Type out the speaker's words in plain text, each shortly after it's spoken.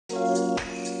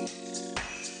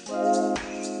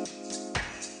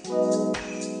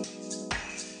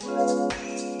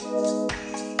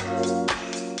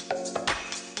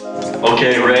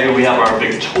Okay, Ray, we have our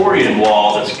Victorian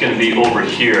wall that's going to be over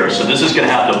here. So this is going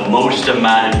to have the most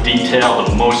amount of detail,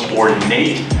 the most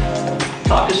ornate.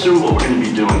 Talk us through what we're going to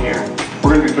be doing here.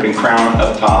 We're going to be putting crown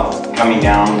up top, coming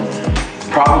down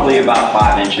probably about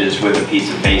 5 inches with a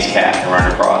piece of base cap and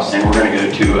run across. And we're going to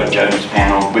go to a judge's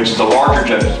panel, which is a larger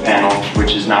judge's panel,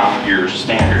 which is not your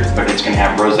standard, but it's going to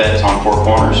have rosettes on 4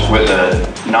 corners with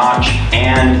a notch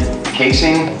and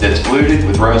casing that's fluted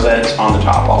with rosettes on the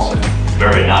top also.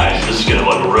 Very nice. This is going to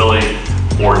look really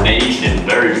ornate and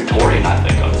very Victorian, I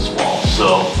think, on this wall.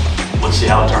 So let's see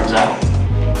how it turns out.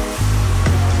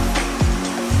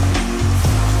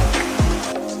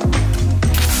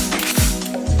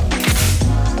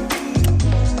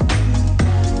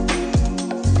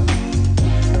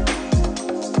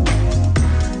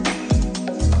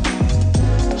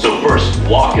 So first,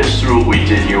 walk us through what we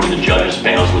did here with the judges'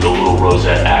 panels with the little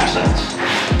rosette accents.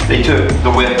 They took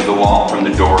the width of the wall from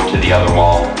the door to the other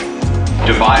wall,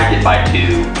 divided it by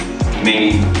 2,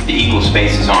 made the equal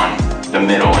spaces on the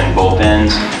middle and both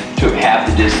ends, took half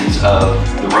the distance of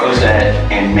the rosette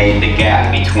and made the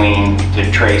gap between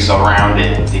to trace around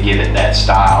it to give it that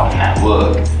style and that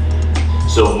look.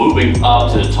 So moving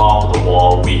up to the top of the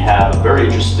wall, we have a very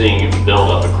interesting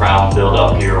build-up, a crown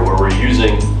build-up here, where we're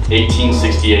using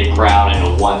 1868 crown and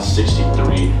a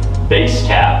 163 base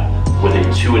cap with a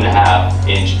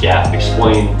 2.5-inch gap.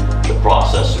 Explain the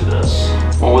process through this.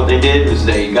 Well, what they did was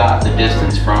they got the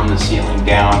distance from the ceiling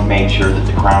down, made sure that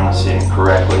the crown was sitting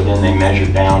correctly, then they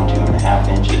measured down 2.5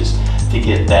 inches to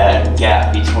get that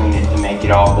gap between it to make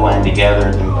it all blend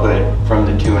together, then put from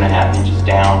the 2.5 inches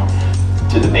down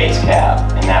to the base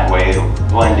cap, and that way it'll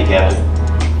blend together.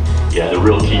 Yeah, the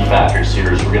real key factors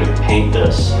here is we're going to paint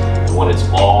this, and when it's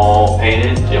all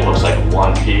painted, it looks like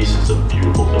one piece. It's a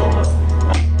beautiful build-up.